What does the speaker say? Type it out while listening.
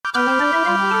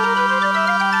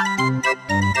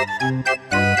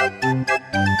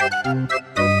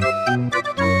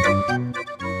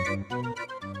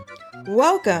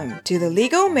Welcome to the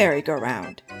Legal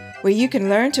Merry-Go-Round, where you can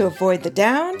learn to avoid the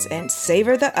downs and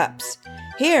savor the ups.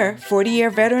 Here, 40-year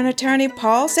veteran attorney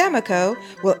Paul Samico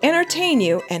will entertain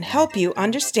you and help you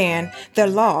understand the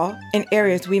law in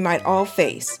areas we might all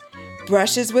face.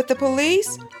 Brushes with the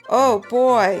police? Oh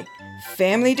boy.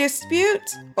 Family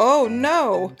disputes? Oh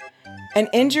no. An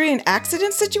injury and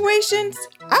accident situations?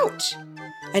 Ouch.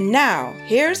 And now,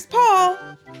 here's Paul.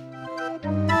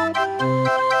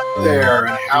 There,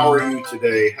 and how are you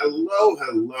today?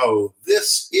 Hello.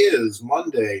 This is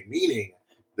Monday, meaning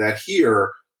that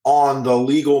here on the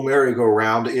Legal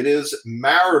Merry-Go-Round, it is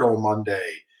Marital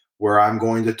Monday, where I'm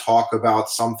going to talk about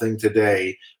something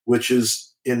today, which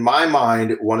is, in my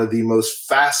mind, one of the most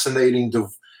fascinating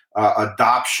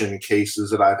adoption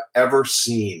cases that I've ever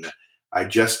seen. I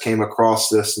just came across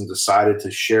this and decided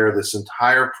to share this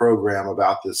entire program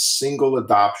about this single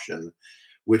adoption,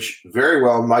 which very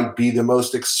well might be the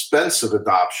most expensive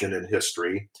adoption in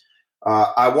history.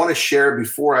 I want to share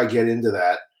before I get into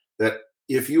that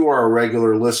if you are a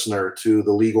regular listener to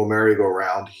the Legal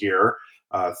Merry-Go-Round here,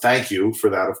 thank you for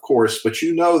that, of course, but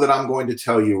you know that I'm going to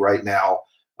tell you right now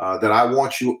that I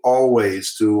want you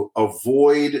always to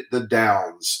avoid the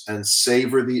downs and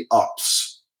savor the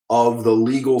ups of the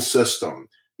legal system.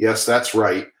 Yes, that's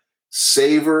right.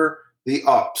 Savor the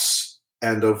ups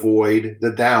and avoid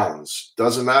the downs.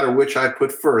 Doesn't matter which I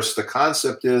put first. The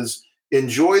concept is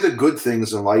enjoy the good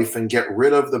things in life and get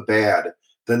rid of the bad,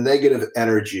 the negative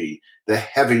energy, the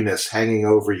heaviness hanging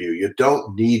over you. You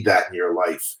don't need that in your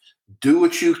life. Do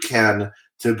what you can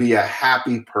to be a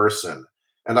happy person.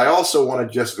 And I also want to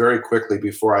just very quickly,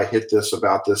 before I hit this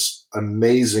about this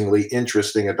amazingly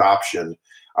interesting adoption,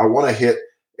 I want to hit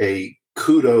a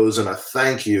kudos and a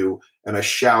thank you and a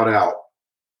shout out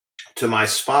to my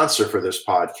sponsor for this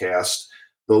podcast,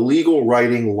 the Legal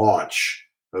Writing Launch.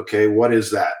 Okay, what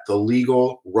is that? The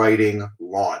Legal Writing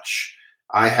Launch.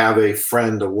 I have a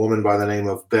friend, a woman by the name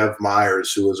of Bev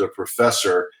Myers, who is a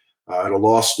professor and a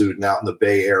law student out in the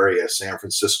Bay Area, San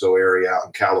Francisco area out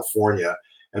in California.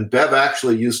 And Bev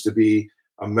actually used to be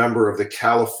a member of the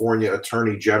California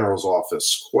Attorney General's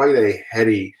office, quite a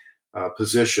heady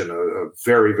position, a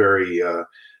very, very a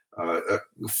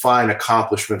fine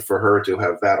accomplishment for her to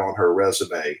have that on her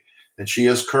resume. And she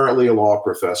is currently a law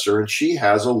professor, and she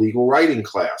has a legal writing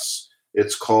class.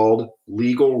 It's called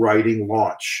Legal Writing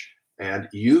Launch. And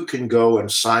you can go and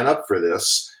sign up for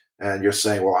this. And you're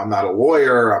saying, well, I'm not a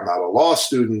lawyer, I'm not a law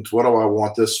student. What do I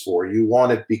want this for? You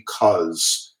want it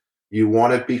because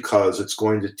it's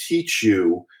going to teach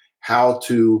you how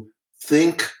to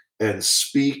think and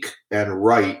speak and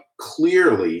write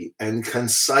clearly and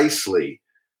concisely.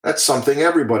 That's something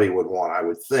everybody would want, I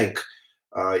would think.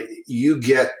 You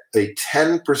get a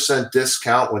 10%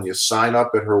 discount when you sign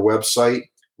up at her website,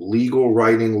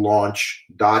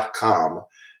 legalwritinglaunch.com,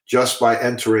 just by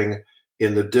entering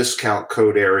in the discount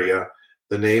code area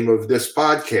the name of this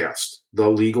podcast, The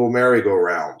Legal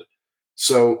Merry-Go-Round.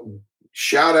 So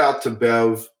shout out to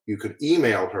Bev. You can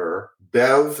email her,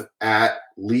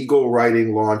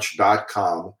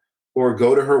 bev@legalwritinglaunch.com, or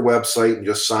go to her website and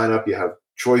just sign up. You have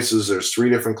choices. There's 3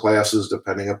 different classes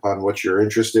depending upon what you're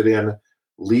interested in.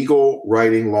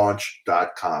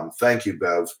 legalwritinglaunch.com. Thank you,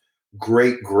 Bev.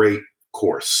 Great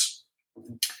course.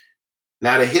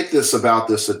 Now to hit this about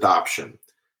this adoption.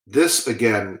 This,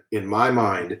 again, in my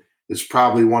mind, is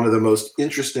probably one of the most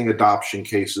interesting adoption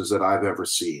cases that I've ever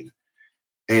seen.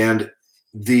 And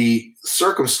the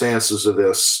circumstances of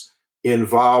this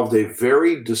involved a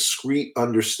very discrete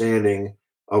understanding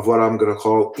of what I'm going to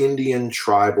call Indian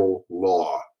tribal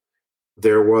law.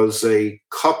 There was a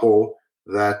couple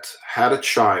that had a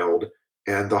child,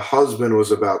 and the husband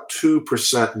was about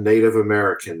 2% Native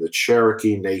American. The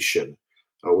Cherokee Nation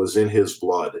was in his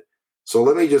blood. So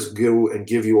let me just go and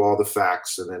give you all the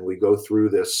facts, and then we go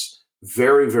through this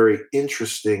very, very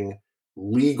interesting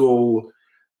legal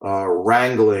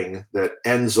wrangling that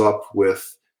ends up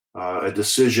with a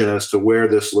decision as to where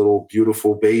this little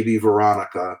beautiful baby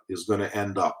Veronica is going to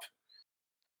end up.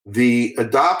 The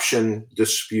adoption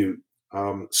dispute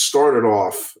started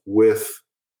off with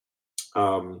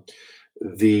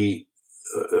the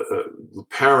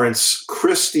parents,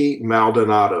 Christy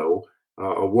Maldonado,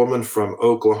 a woman from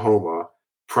Oklahoma,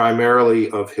 primarily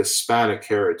of Hispanic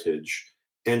heritage,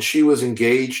 and she was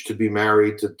engaged to be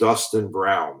married to Dustin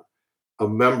Brown, a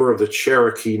member of the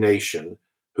Cherokee Nation,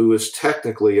 who is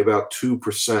technically about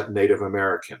 2% Native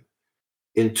American.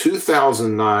 In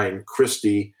 2009,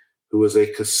 Christy, who was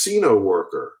a casino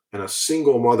worker and a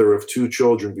single mother of 2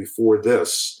 children before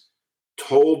this,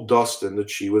 told Dustin that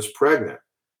she was pregnant.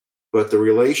 But the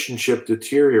relationship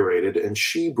deteriorated, and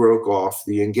she broke off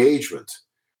the engagement.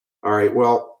 All right,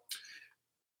 well,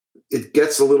 it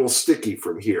gets a little sticky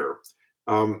from here.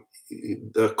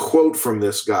 A quote from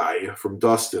this guy, from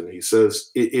Dustin, he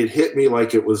says, it hit me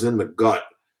like it was in the gut,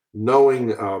 knowing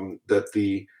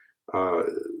that uh,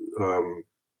 um,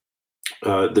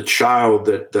 the child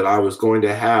that I was going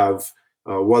to have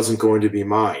wasn't going to be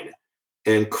mine.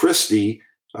 And Christy,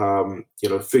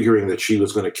 figuring that she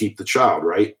was going to keep the child,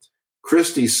 right?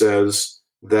 Christy says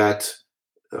that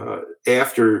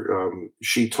after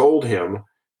she told him,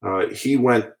 he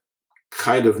went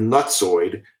kind of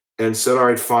nutsoid and said, all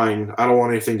right, fine, I don't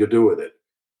want anything to do with it.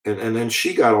 And then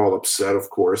she got all upset, of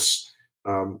course,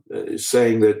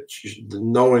 saying that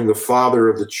knowing the father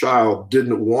of the child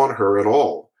didn't want her at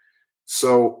all.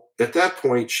 So at that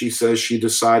point, she says she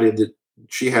decided that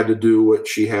she had to do what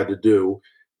she had to do.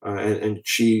 And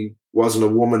she wasn't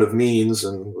a woman of means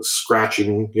and was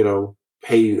scratching,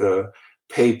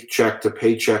 paycheck to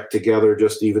paycheck together,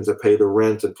 just even to pay the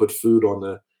rent and put food on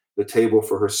the table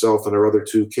for herself and her other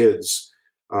two kids.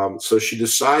 So she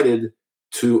decided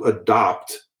to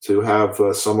have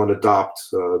someone adopt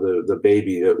the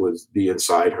baby that would be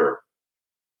inside her.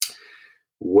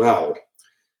 Well,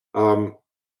 I'm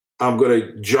going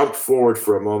to jump forward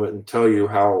for a moment and tell you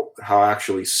how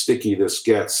actually sticky this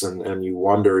gets, and you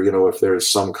wonder, if there's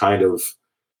some kind of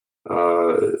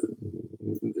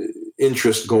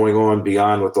interest going on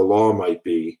beyond what the law might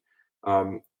be.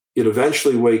 It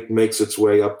eventually makes its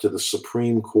way up to the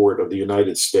Supreme Court of the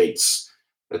United States.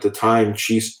 At the time,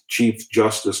 Chief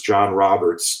Justice John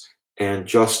Roberts and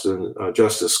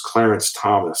Justice Clarence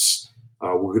Thomas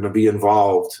were going to be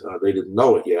involved. They didn't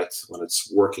know it yet when it's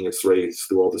working its way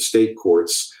through all the state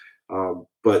courts,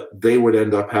 but they would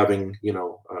end up having,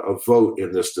 a vote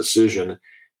in this decision.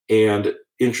 And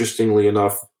interestingly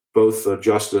enough, both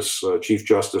Chief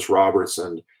Justice Roberts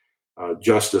and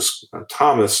Justice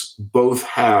Thomas both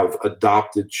have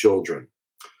adopted children.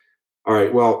 All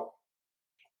right, well,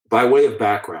 by way of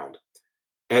background,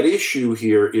 at issue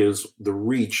here is the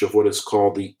reach of what is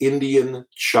called the Indian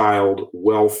Child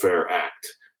Welfare Act,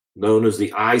 known as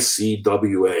the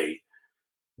ICWA.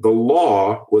 The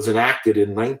law was enacted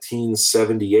in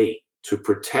 1978 to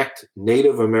protect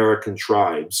Native American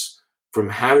tribes from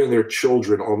having their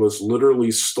children almost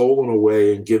literally stolen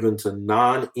away and given to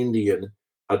non-Indian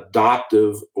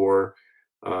adoptive or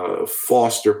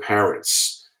foster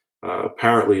parents.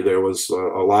 Apparently, there was a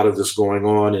lot of this going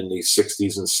on in the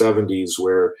 60s and 70s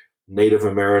where Native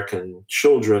American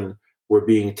children were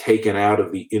being taken out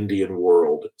of the Indian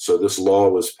world. So this law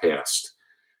was passed.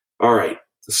 All right.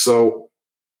 So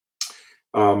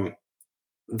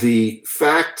the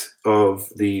fact of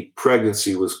the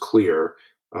pregnancy was clear.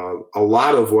 A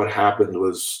lot of what happened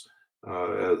was,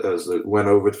 as it went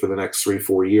over for the next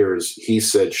 3-4 years, he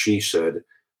said, she said.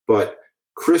 But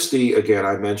Christy, again,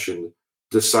 I mentioned,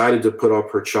 decided to put up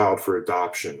her child for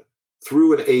adoption.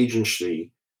 Through an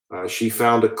agency, she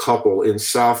found a couple in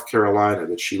South Carolina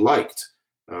that she liked.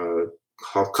 A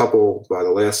couple by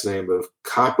the last name of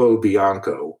Capo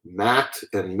Bianco, Matt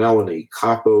and Melanie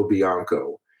Capo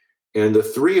Bianco. And the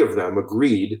three of them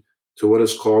agreed to what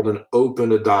is called an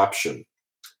open adoption.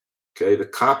 Okay, the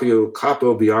Capo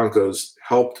Biancos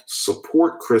helped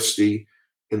support Christy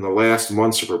in the last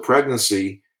months of her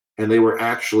pregnancy, and they were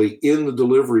actually in the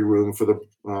delivery room for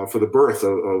the birth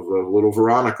of little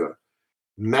Veronica.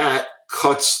 Matt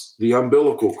cuts the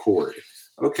umbilical cord.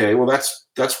 Okay, well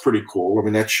that's pretty cool. I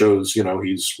mean, that shows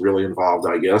he's really involved,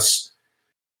 I guess.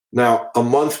 Now, a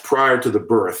month prior to the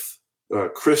birth,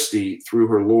 Christy, through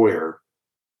her lawyer,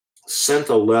 sent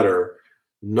a letter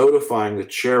notifying the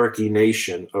Cherokee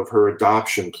Nation of her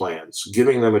adoption plans,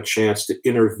 giving them a chance to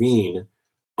intervene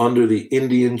under the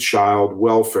Indian Child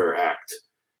Welfare Act.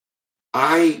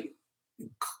 I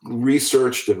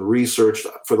researched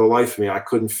for the life of me. I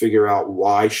couldn't figure out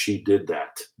why she did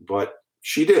that, but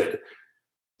she did.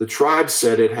 The tribe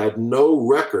said it had no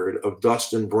record of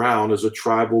Dustin Brown as a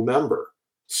tribal member,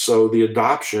 so the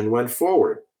adoption went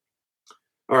forward.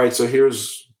 All right, so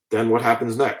here's then what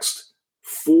happens next.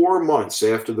 4 months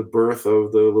after the birth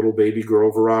of the little baby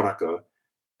girl, Veronica,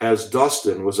 as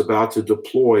Dustin was about to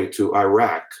deploy to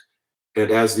Iraq,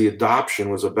 and as the adoption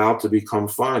was about to become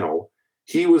final,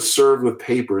 he was served with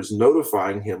papers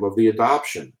notifying him of the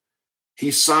adoption. He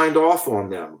signed off on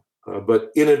them, but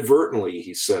inadvertently,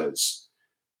 he says.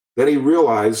 Then he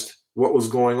realized what was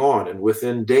going on, and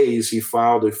within days, he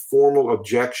filed a formal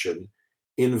objection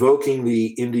invoking the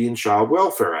Indian Child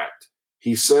Welfare Act.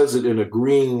 He says that in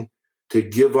agreeing to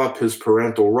give up his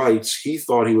parental rights, he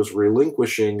thought he was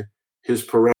relinquishing his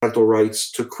parental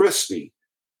rights to Christy,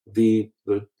 the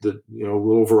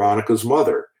little Veronica's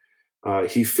mother.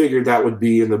 He figured that would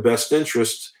be in the best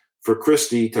interest for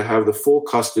Christy to have the full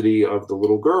custody of the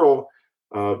little girl,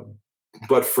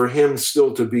 but for him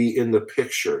still to be in the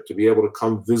picture, to be able to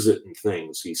come visit and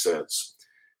things, he says.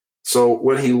 So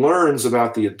when he learns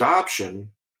about the adoption,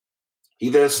 he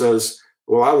then says,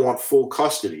 well, I want full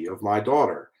custody of my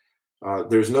daughter.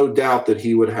 There's no doubt that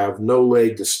he would have no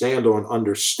leg to stand on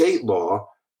under state law.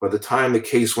 By the time the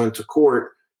case went to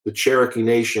court, the Cherokee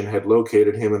Nation had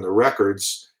located him in the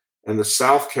records, and the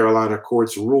South Carolina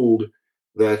courts ruled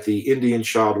that the Indian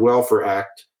Child Welfare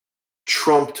Act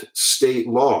trumped state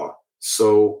law.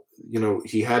 So,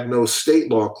 he had no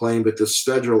state law claim, but this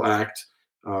federal act,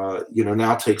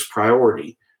 now takes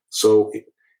priority. So,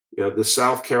 the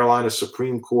South Carolina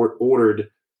Supreme Court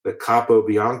ordered the Capo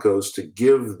Biancos to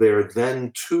give their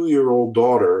then 2-year-old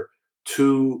daughter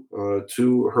to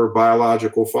her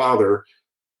biological father,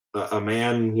 a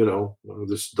man,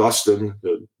 this Dustin,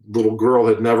 the little girl,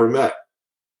 had never met.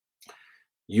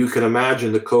 You can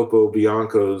imagine the Capo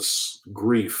Biancos'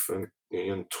 grief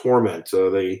and torment.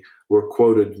 They were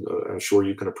quoted, I'm sure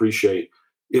you can appreciate,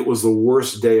 it was the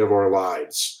worst day of our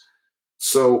lives.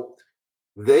 So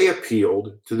they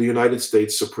appealed to the United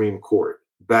States Supreme Court,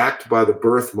 backed by the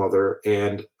birth mother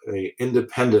and an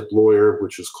independent lawyer,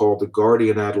 which is called the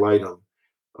guardian ad litem,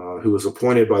 who was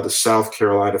appointed by the South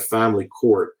Carolina Family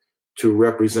Court to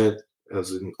represent,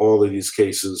 as in all of these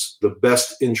cases, the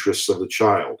best interests of the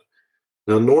child.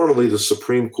 Now, normally the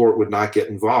Supreme Court would not get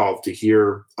involved to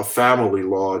hear a family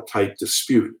law type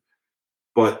dispute,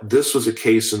 but this was a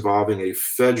case involving a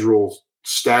federal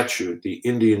statute, the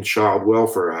Indian Child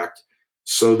Welfare Act,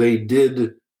 so they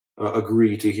did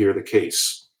agree to hear the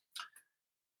case.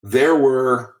 There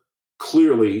were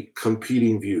clearly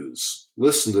competing views.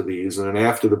 Listen to these, and then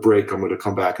after the break, I'm going to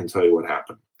come back and tell you what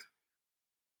happened.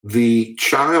 The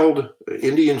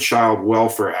Indian Child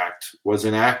Welfare Act was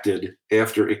enacted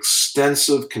after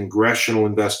extensive congressional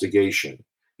investigation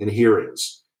and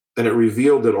hearings, and it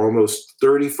revealed that almost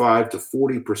 35 to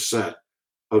 40%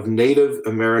 of Native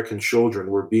American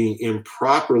children were being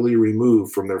improperly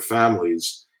removed from their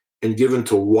families and given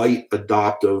to white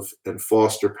adoptive and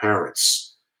foster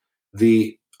parents.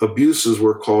 The abuses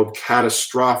were called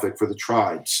catastrophic for the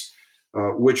tribes,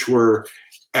 which were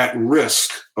at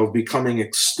risk of becoming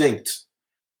extinct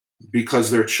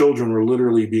because their children were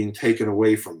literally being taken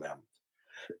away from them.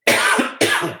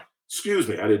 Excuse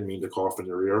me, I didn't mean to cough in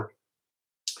your ear.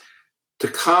 To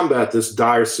combat this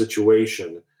dire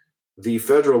situation, the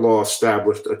federal law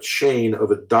established a chain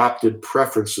of adopted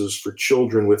preferences for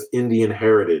children with Indian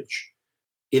heritage.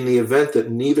 In the event that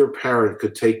neither parent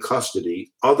could take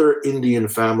custody, other Indian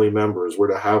family members were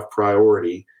to have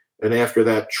priority, and after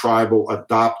that, tribal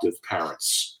adoptive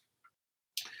parents.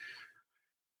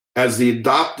 As the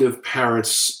adoptive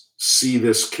parents see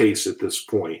this case at this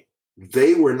point,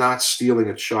 they were not stealing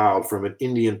a child from an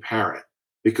Indian parent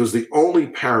because the only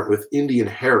parent with Indian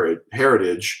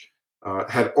heritage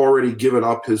had already given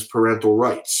up his parental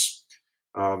rights.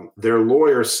 Their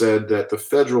lawyer said that the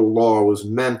federal law was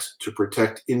meant to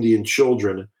protect Indian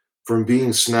children from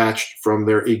being snatched from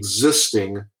their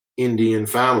existing Indian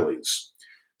families.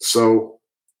 So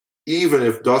even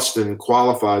if Dustin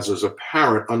qualifies as a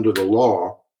parent under the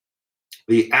law,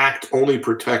 the act only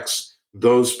protects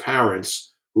those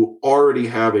parents who already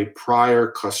have a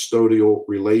prior custodial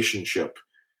relationship,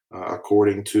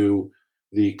 according to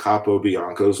the Capo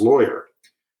Bianco's lawyer.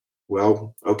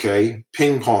 Well, okay,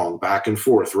 ping pong, back and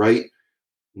forth, right?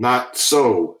 Not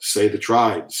so, say the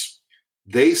tribes.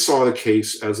 They saw the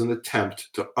case as an attempt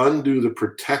to undo the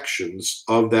protections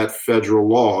of that federal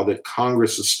law that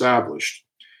Congress established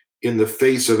in the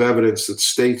face of evidence that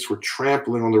states were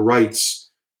trampling on the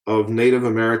rights of Native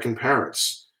American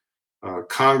parents.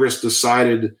 Congress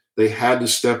decided they had to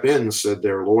step in, said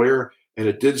their lawyer, and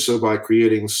it did so by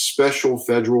creating special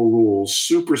federal rules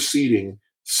superseding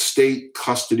state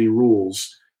custody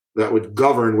rules that would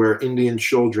govern where Indian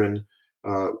children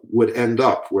would end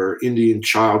up, where Indian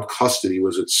child custody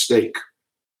was at stake.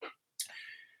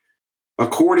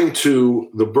 According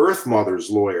to the birth mother's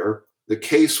lawyer, the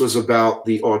case was about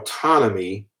the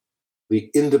autonomy, the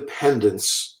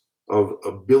independence of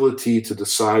ability to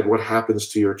decide what happens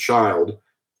to your child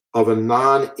of a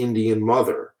non-Indian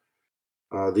mother.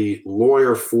 The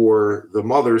lawyer for the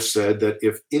mother said that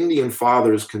if Indian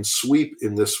fathers can sweep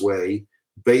in this way,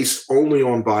 based only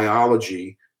on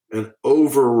biology, and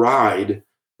override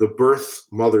the birth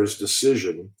mother's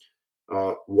decision,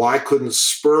 why couldn't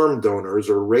sperm donors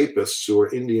or rapists who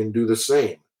are Indian do the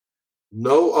same?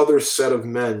 No other set of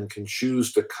men can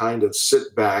choose to kind of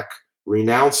sit back,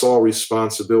 renounce all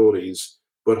responsibilities,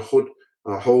 but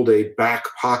hold a back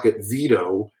pocket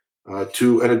veto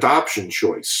to an adoption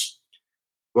choice.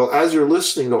 Well, as you're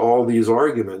listening to all these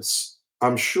arguments,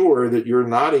 I'm sure that you're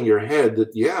nodding your head that,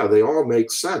 yeah, they all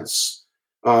make sense.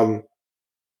 Um,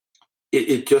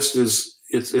 it just is,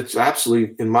 it's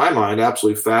absolutely, in my mind,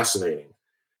 absolutely fascinating.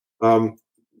 Um,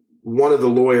 One of the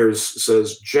lawyers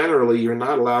says, generally, you're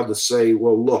not allowed to say,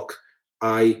 well, look,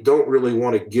 I don't really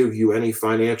want to give you any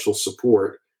financial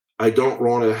support. I don't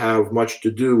want to have much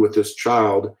to do with this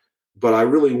child, but I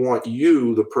really want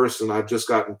you, the person I've just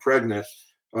gotten pregnant,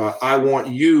 I want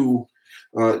you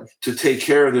to take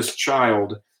care of this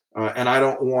child, and I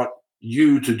don't want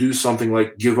you to do something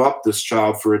like give up this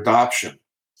child for adoption.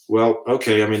 Well,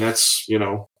 okay, I mean, that's,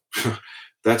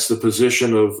 that's the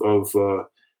position of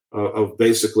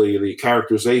basically the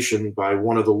characterization by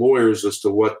one of the lawyers as to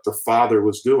what the father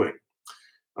was doing.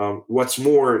 What's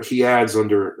more, he adds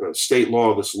under state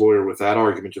law, this lawyer with that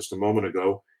argument just a moment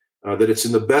ago, that it's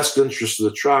in the best interest of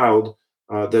the child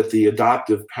that the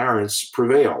adoptive parents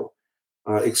prevail,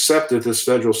 except if this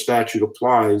federal statute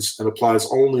applies and applies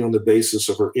only on the basis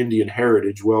of her Indian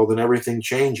heritage. Well, then everything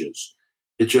changes.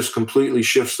 It just completely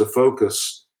shifts the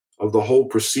focus of the whole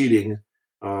proceeding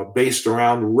based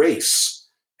around race.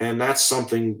 And that's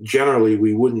something generally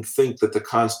we wouldn't think that the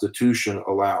Constitution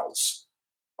allows.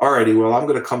 Alrighty, well, I'm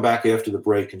going to come back after the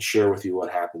break and share with you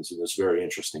what happens in this very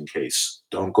interesting case.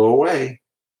 Don't go away.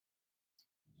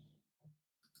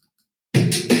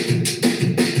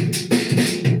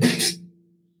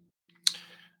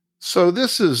 So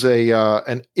this is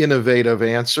an innovative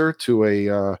answer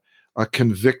to a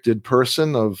convicted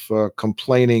person of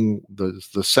complaining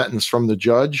the sentence from the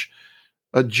judge.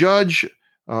 A judge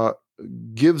uh,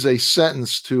 gives a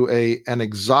sentence to an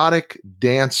exotic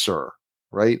dancer,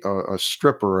 right? A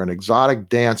stripper, an exotic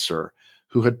dancer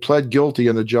who had pled guilty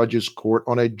in the judge's court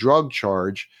on a drug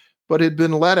charge, but had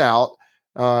been let out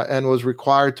and was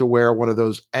required to wear one of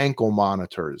those ankle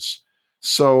monitors.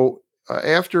 So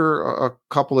after a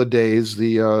couple of days,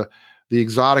 the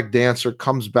exotic dancer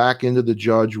comes back into the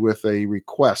judge with a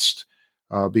request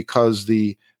because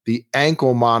the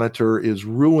ankle monitor is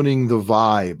ruining the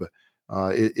vibe.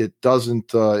 It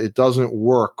doesn't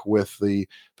work with the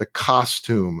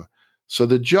costume. So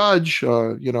the judge,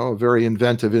 a very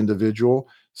inventive individual,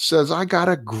 says, "I got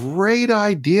a great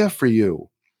idea for you.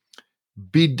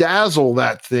 Bedazzle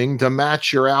that thing to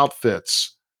match your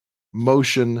outfits."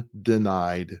 Motion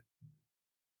denied.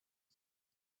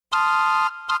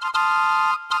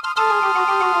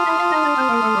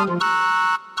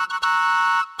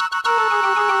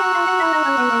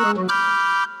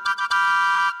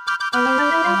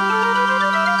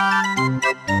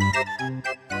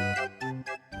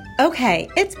 Okay,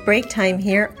 it's break time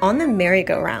here on the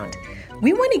merry-go-round.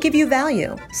 We want to give you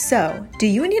value. So, do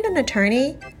you need an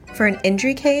attorney for an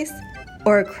injury case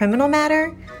or a criminal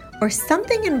matter or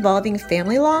something involving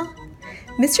family law?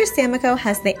 Mr. Samico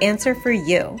has the answer for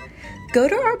you. Go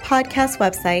to our podcast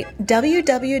website,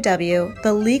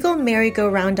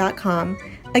 www.thelegalmerrygoround.com.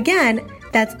 Again,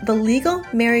 that's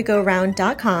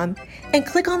thelegalmerrygoround.com, and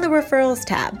click on the referrals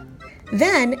tab.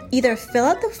 Then either fill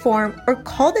out the form or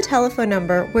call the telephone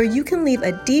number where you can leave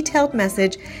a detailed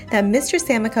message that Mr.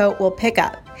 Samico will pick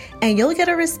up, and you'll get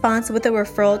a response with a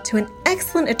referral to an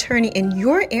excellent attorney in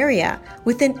your area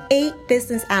within 8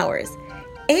 business hours.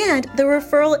 And the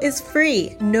referral is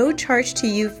free, no charge to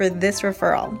you for this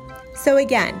referral. So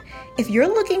again, if you're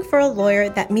looking for a lawyer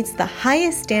that meets the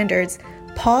highest standards,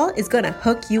 Paul is going to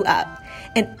hook you up.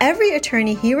 And every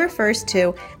attorney he refers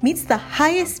to meets the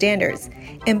highest standards,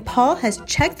 and Paul has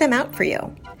checked them out for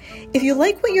you. If you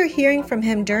like what you're hearing from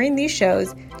him during these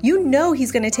shows, you know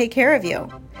he's going to take care of you.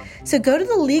 So go to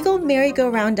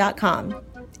thelegalmerrygoround.com.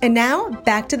 And now,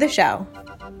 back to the show.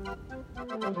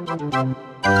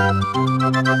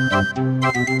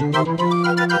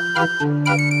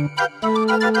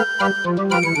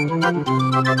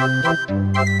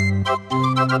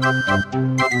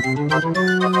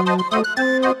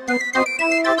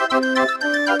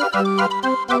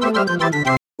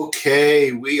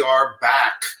 Okay, we are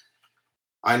back.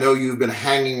 I know you've been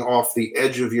hanging off the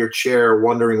edge of your chair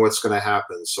wondering what's going to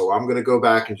happen. So I'm going to go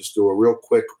back and just do a real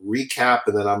quick recap,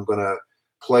 and then I'm going to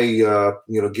play,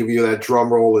 give you that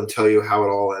drum roll and tell you how it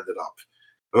all ended up.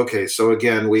 Okay, so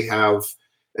again, we have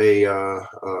a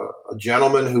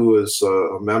gentleman who is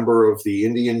a member of the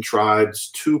Indian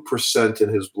tribes, 2%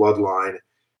 in his bloodline,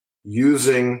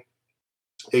 using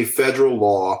a federal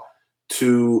law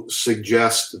to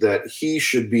suggest that he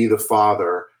should be the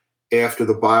father after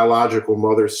the biological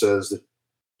mother says that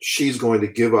she's going to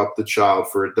give up the child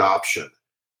for adoption.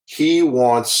 He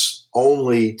wants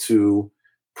only to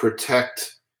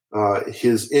protect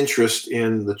his interest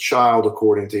in the child,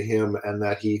 according to him, and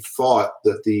that he thought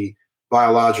that the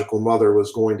biological mother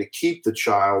was going to keep the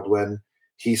child when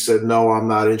he said, no, I'm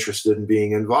not interested in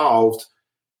being involved.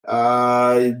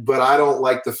 But I don't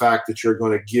like the fact that you're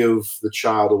going to give the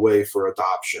child away for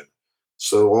adoption.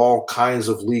 So all kinds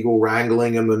of legal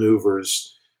wrangling and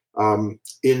maneuvers.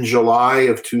 In July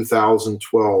of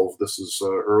 2012, this is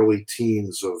early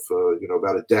teens of,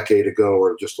 about a decade ago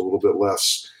or just a little bit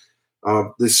less,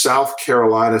 the South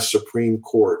Carolina Supreme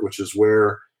Court, which is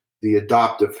where the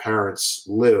adoptive parents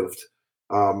lived,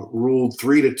 ruled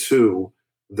 3-2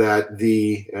 that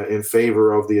in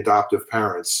favor of the adoptive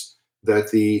parents, that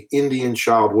the Indian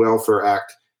Child Welfare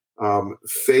Act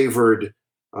favored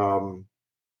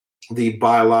the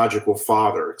biological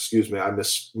father. Excuse me, I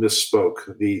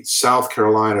misspoke. The South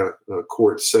Carolina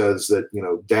court says that,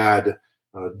 Dad,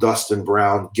 Dustin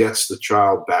Brown, gets the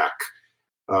child back.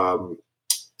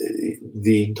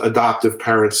 The adoptive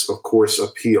parents, of course,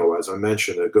 appeal. As I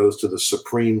mentioned, it goes to the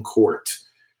Supreme Court.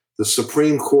 The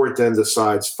Supreme Court then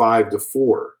decides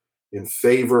 5-4 in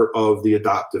favor of the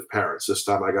adoptive parents. This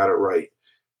time I got it right.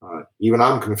 Even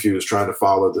I'm confused trying to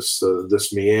follow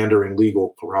this meandering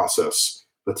legal process.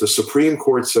 But the Supreme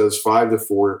Court says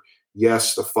 5-4,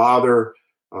 yes, the father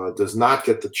does not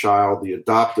get the child. The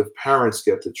adoptive parents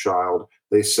get the child.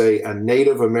 They say a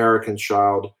Native American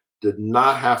child did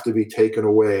not have to be taken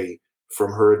away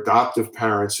from her adoptive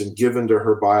parents and given to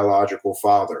her biological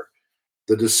father.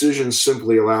 The decision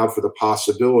simply allowed for the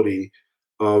possibility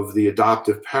of the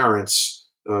adoptive parents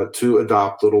to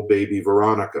adopt little baby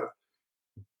Veronica.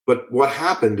 But what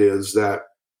happened is that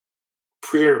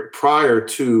prior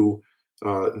to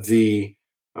the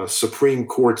Supreme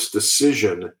Court's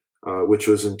decision, which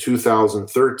was in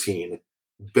 2013,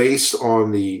 based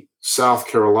on the South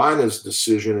Carolina's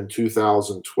decision in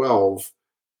 2012.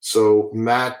 So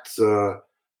Matt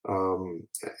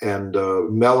and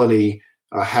Melanie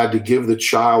had to give the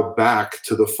child back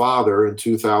to the father in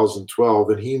 2012,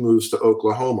 and he moves to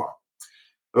Oklahoma.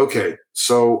 Okay,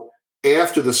 so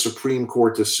after the Supreme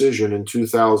Court decision in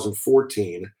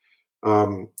 2014,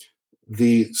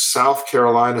 the South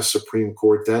Carolina Supreme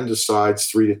Court then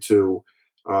decides 3-2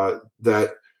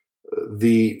 that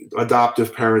the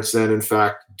adoptive parents then, in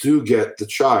fact, do get the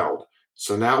child.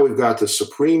 So now we've got the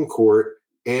Supreme Court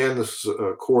and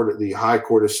the High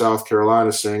Court of South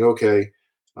Carolina saying, okay,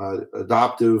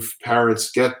 adoptive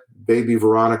parents get baby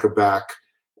Veronica back,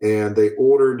 and they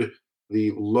ordered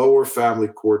the lower family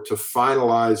court to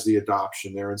finalize the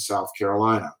adoption there in South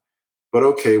Carolina. But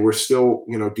okay, we're still,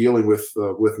 dealing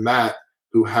with Matt,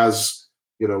 who has,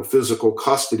 physical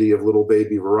custody of little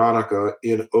baby Veronica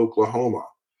in Oklahoma.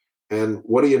 And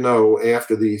what do you know,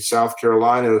 after the South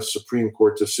Carolina Supreme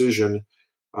Court decision,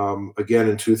 again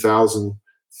in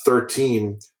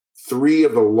 2013, 3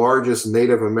 of the largest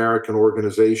Native American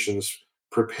organizations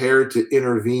prepared to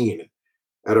intervene.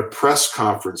 At a press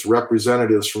conference,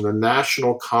 representatives from the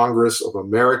National Congress of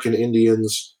American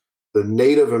Indians, the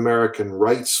Native American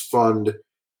Rights Fund,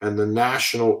 and the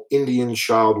National Indian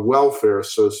Child Welfare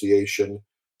Association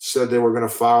said they were going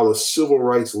to file a civil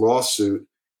rights lawsuit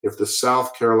if the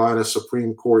South Carolina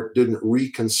Supreme Court didn't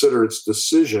reconsider its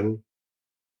decision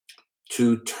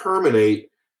to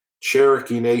terminate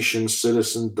Cherokee Nation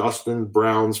citizen Dustin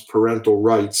Brown's parental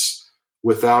rights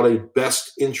without a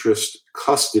best interest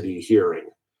custody hearing.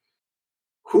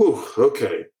 Whew,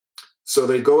 okay. So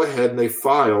they go ahead and they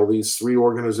file, these 3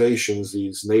 organizations,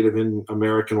 these Native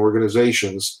American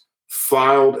organizations,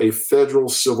 filed a federal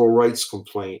civil rights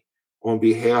complaint on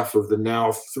behalf of the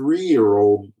now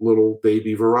 3-year-old little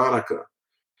baby Veronica.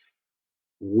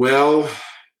 Well,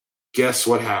 guess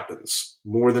what happens?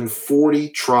 More than 40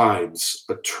 tribes,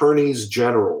 attorneys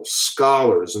general,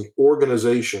 scholars, and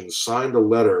organizations signed a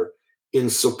letter in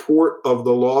support of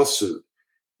the lawsuit,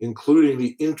 including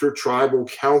the Intertribal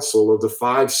Council of the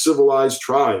 5 civilized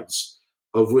tribes,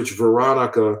 of which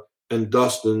Veronica and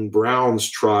Dustin Brown's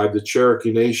tribe, the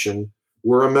Cherokee Nation,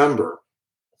 were a member.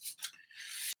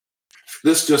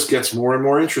 This just gets more and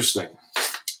more interesting.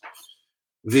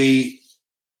 The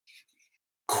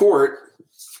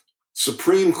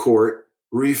Supreme Court,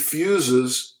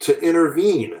 refuses to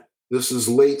intervene. This is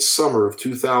late summer of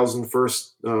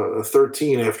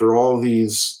 2013, after all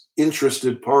these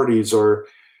interested parties are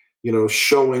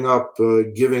showing up,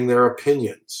 giving their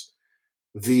opinions.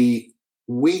 The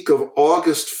week of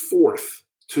August 4th,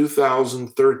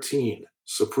 2013,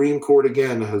 Supreme Court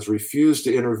again has refused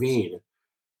to intervene.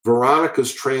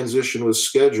 Veronica's transition was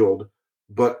scheduled,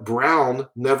 but Brown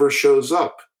never shows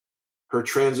up. Her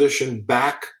transition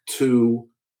back to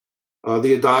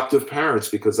the adoptive parents,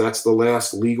 because that's the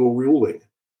last legal ruling.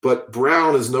 But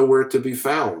Brown is nowhere to be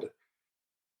found.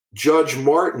 Judge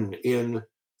Martin in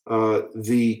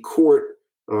the court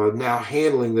now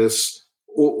handling this,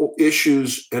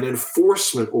 issues an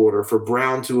enforcement order for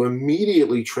Brown to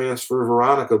immediately transfer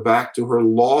Veronica back to her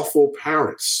lawful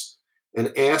parents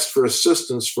and asked for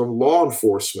assistance from law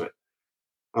enforcement.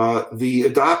 The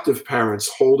adoptive parents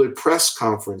hold a press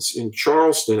conference in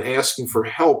Charleston asking for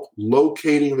help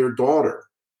locating their daughter.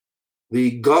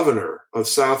 The governor of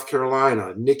South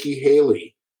Carolina, Nikki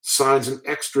Haley, signs an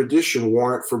extradition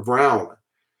warrant for Brown.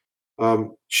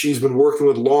 She's been working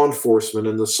with law enforcement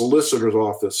and the solicitor's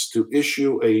office to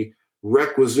issue a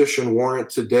requisition warrant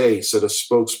today, said a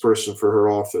spokesperson for her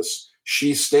office.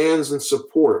 She stands in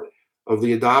support of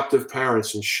the adoptive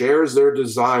parents and shares their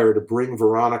desire to bring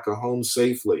Veronica home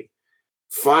safely.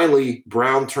 Finally,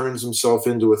 Brown turns himself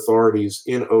into authorities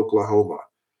in Oklahoma.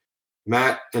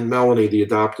 Matt and Melanie, the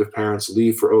adoptive parents,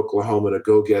 leave for Oklahoma to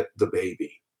go get the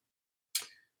baby.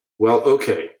 Well,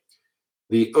 okay.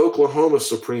 The Oklahoma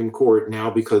Supreme Court now,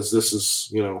 because this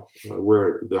is,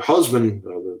 where the husband,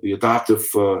 the adoptive,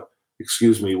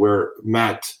 where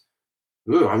Matt,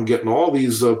 I'm getting all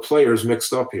these players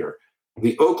mixed up here.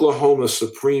 The Oklahoma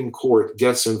Supreme Court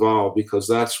gets involved because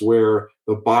that's where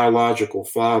the biological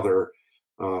father,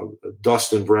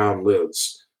 Dustin Brown,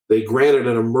 lives. They granted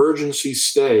an emergency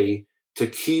stay to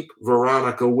keep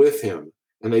Veronica with him,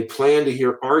 and they plan to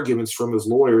hear arguments from his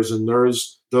lawyers, and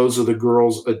those are the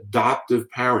girl's adoptive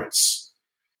parents.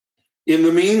 In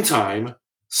the meantime,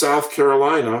 South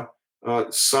Carolina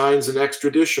signs an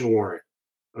extradition warrant.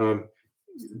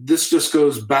 This just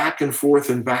goes back and forth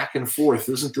and back and forth.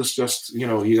 Isn't this just,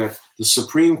 you got the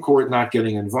Supreme Court not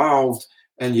getting involved,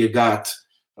 and you got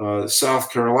South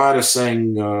Carolina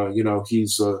saying,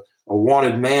 he's a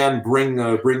wanted man, bring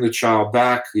the child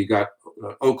back. You got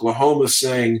Oklahoma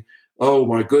saying, oh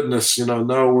my goodness, no,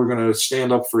 we're going to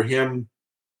stand up for him.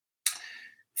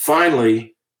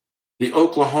 Finally, the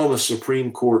Oklahoma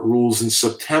Supreme Court rules in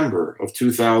September of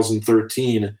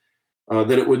 2013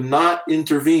 that it would not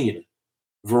intervene.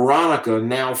 Veronica,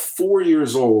 now 4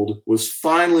 years old, was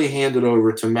finally handed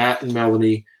over to Matt and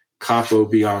Melanie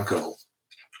Capobianco.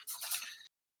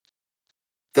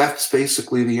 That's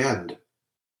basically the end.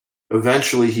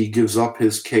 Eventually, he gives up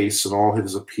his case and all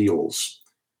his appeals.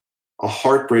 A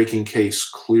heartbreaking case,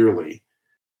 clearly.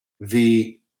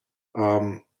 The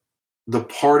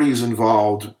parties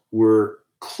involved were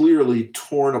clearly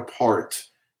torn apart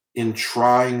in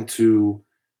trying to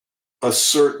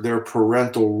assert their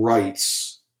parental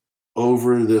rights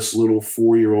over this little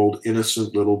 4-year-old,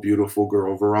 innocent, little, beautiful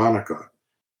girl, Veronica.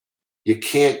 You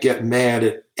can't get mad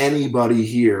at anybody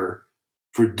here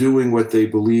for doing what they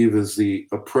believe is the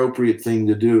appropriate thing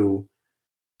to do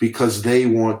because they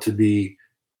want to be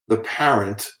the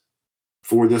parent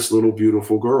for this little,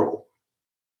 beautiful girl.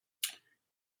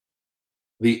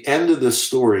 The end of this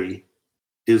story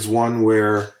is one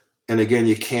where, and again,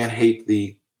 you can't hate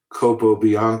the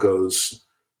Capobiancos.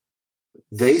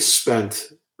 They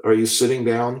spent, are you sitting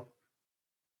down?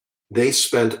 They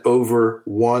spent over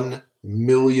 $1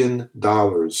 million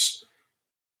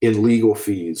in legal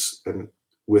fees and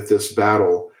with this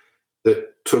battle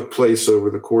that took place over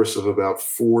the course of about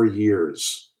 4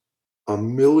 years.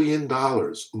 $1 million,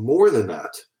 more than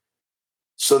that.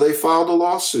 So they filed a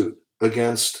lawsuit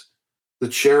against the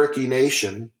Cherokee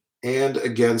Nation and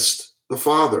against the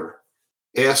father,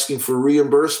 asking for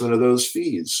reimbursement of those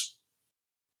fees.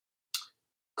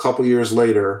 A couple years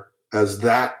later, as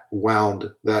that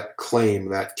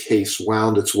case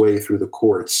wound its way through the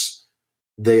courts,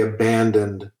 they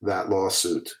abandoned that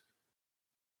lawsuit.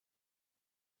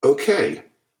 Okay.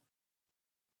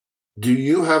 Do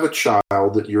you have a child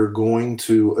that you're going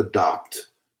to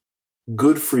adopt?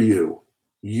 Good for you.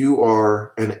 You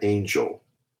are an angel.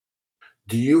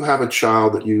 Do you have a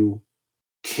child that you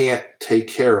can't take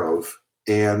care of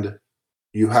and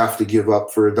you have to give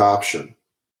up for adoption?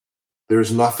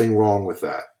 There's nothing wrong with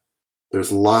that.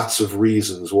 There's lots of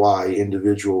reasons why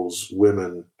individuals,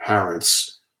 women,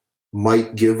 parents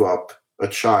might give up a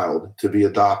child to be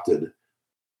adopted,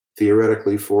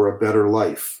 theoretically for a better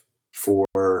life, for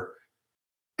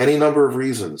any number of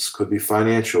reasons. Could be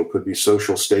financial, could be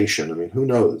social station. I mean, who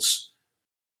knows?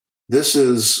 This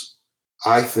is,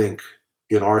 I think,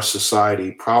 in our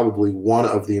society, probably one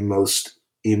of the most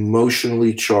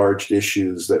emotionally charged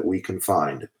issues that we can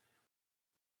find.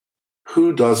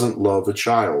 Who doesn't love a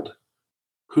child?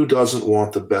 Who doesn't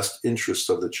want the best interests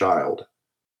of the child?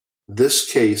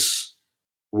 This case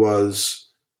was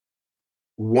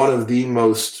one of the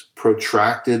most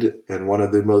protracted and one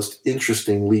of the most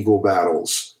interesting legal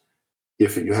battles.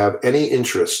 If you have any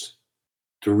interest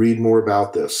to read more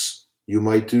about this, you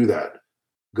might do that.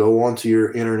 Go onto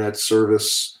your internet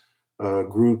service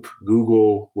group,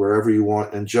 Google, wherever you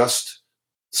want, and just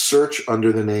search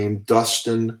under the name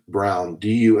Dustin Brown,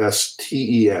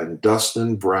 Dusten,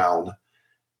 Dustin Brown.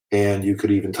 And you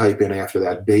could even type in after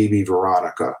that, Baby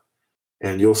Veronica.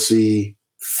 And you'll see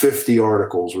 50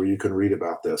 articles where you can read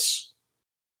about this.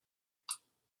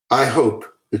 I hope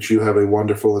that you have a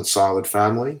wonderful and solid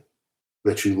family,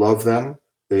 that you love them,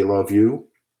 they love you,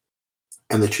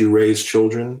 and that you raise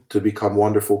children to become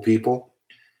wonderful people.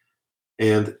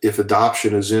 And if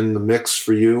adoption is in the mix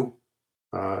for you,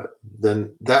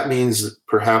 then that means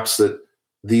perhaps that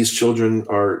these children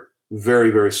are very,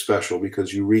 very special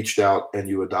because you reached out and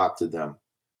you adopted them.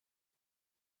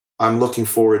 I'm looking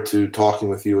forward to talking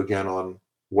with you again on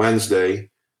Wednesday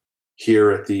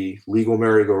here at the Legal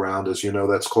Merry-Go-Round. As you know,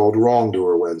 that's called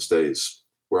Wrongdoer Wednesdays,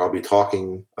 where I'll be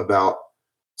talking about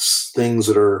things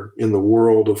that are in the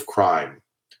world of crime.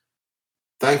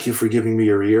 Thank you for giving me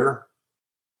your ear.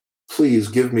 Please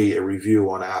give me a review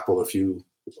on Apple if you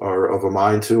are of a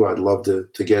mind to. I'd love to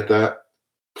get that.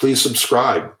 Please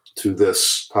subscribe to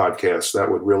this podcast.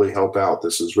 That would really help out.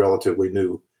 This is relatively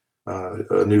new,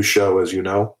 a new show, as you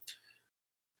know.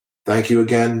 Thank you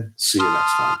again. See you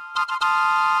next time.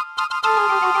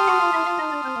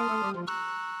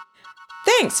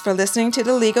 Thanks for listening to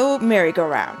the Legal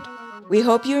Merry-Go-Round. We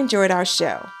hope you enjoyed our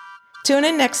show. Tune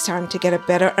in next time to get a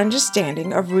better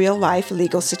understanding of real-life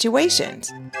legal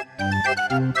situations.